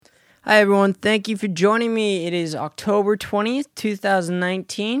Hi everyone, thank you for joining me. It is October 20th,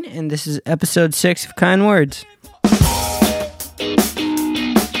 2019, and this is episode 6 of Kind Words.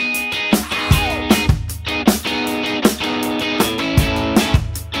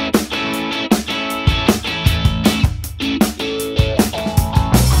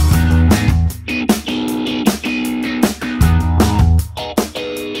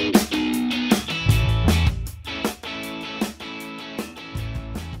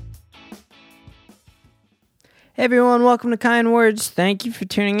 Hey everyone, welcome to Kind Words. Thank you for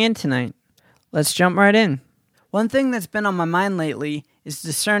tuning in tonight. Let's jump right in. One thing that's been on my mind lately is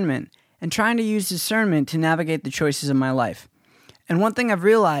discernment, and trying to use discernment to navigate the choices of my life. And one thing I've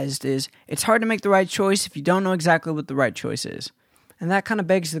realized is it's hard to make the right choice if you don't know exactly what the right choice is. And that kind of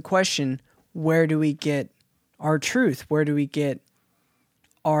begs the question, where do we get our truth? Where do we get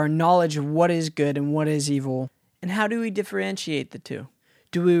our knowledge of what is good and what is evil? And how do we differentiate the two?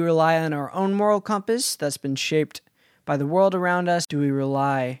 Do we rely on our own moral compass that's been shaped by the world around us? Do we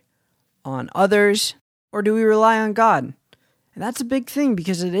rely on others? Or do we rely on God? And that's a big thing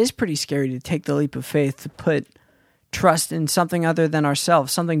because it is pretty scary to take the leap of faith, to put trust in something other than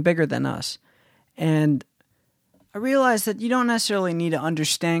ourselves, something bigger than us. And I realized that you don't necessarily need to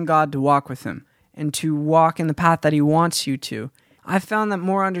understand God to walk with Him and to walk in the path that He wants you to. I found that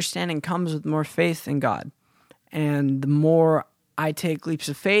more understanding comes with more faith in God. And the more I take leaps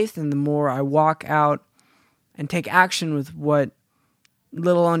of faith and the more I walk out and take action with what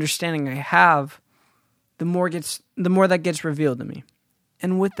little understanding I have, the more that gets revealed to me.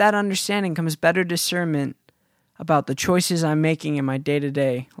 And with that understanding comes better discernment about the choices I'm making in my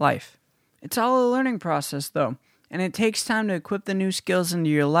day-to-day life. It's all a learning process though, and it takes time to equip the new skills into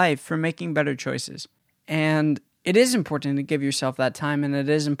your life for making better choices. And it is important to give yourself that time, and it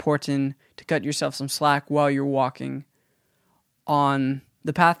is important to cut yourself some slack while you're walking on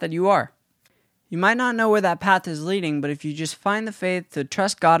the path that you are. You might not know where that path is leading, but if you just find the faith to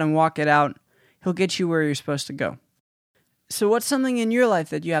trust God and walk it out, He'll get you where you're supposed to go. So what's something in your life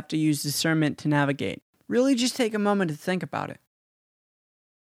that you have to use discernment to navigate? Really just take a moment to think about it.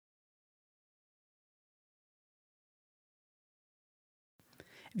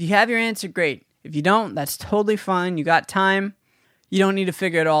 If you have your answer, great. If you don't, that's totally fine. You got time. You don't need to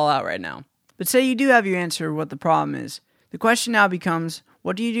figure it all out right now. But say you do have your answer what the problem is. The question now becomes,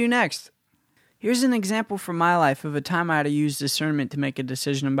 what do you do next? Here's an example from my life of a time I had to use discernment to make a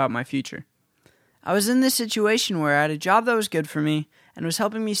decision about my future. I was in this situation where I had a job that was good for me and was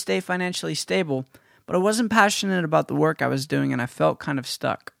helping me stay financially stable, but I wasn't passionate about the work I was doing and I felt kind of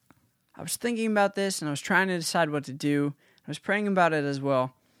stuck. I was thinking about this and I was trying to decide what to do. I was praying about it as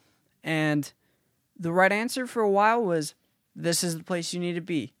well. And the right answer for a while was, this is the place you need to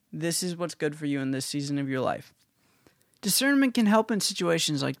be. This is what's good for you in this season of your life. Discernment can help in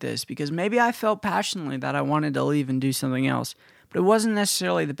situations like this because maybe I felt passionately that I wanted to leave and do something else, but it wasn't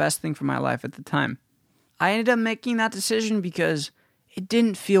necessarily the best thing for my life at the time. I ended up making that decision because it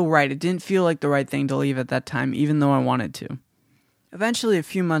didn't feel right. It didn't feel like the right thing to leave at that time, even though I wanted to. Eventually, a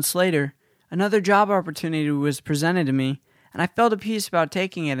few months later, another job opportunity was presented to me, and I felt at peace about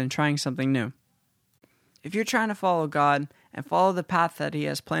taking it and trying something new. If you're trying to follow God and follow the path that He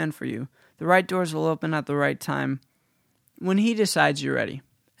has planned for you, the right doors will open at the right time when He decides you're ready.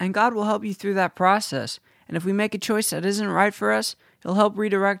 And God will help you through that process. And if we make a choice that isn't right for us, He'll help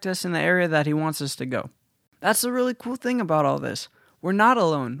redirect us in the area that He wants us to go. That's the really cool thing about all this. We're not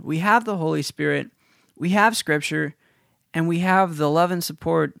alone. We have the Holy Spirit, we have Scripture, and we have the love and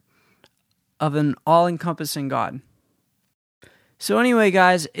support of an all-encompassing God. So anyway,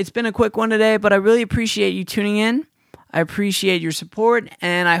 guys, it's been a quick one today, but I really appreciate you tuning in. I appreciate your support,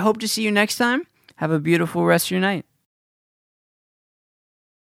 and I hope to see you next time. Have a beautiful rest of your night.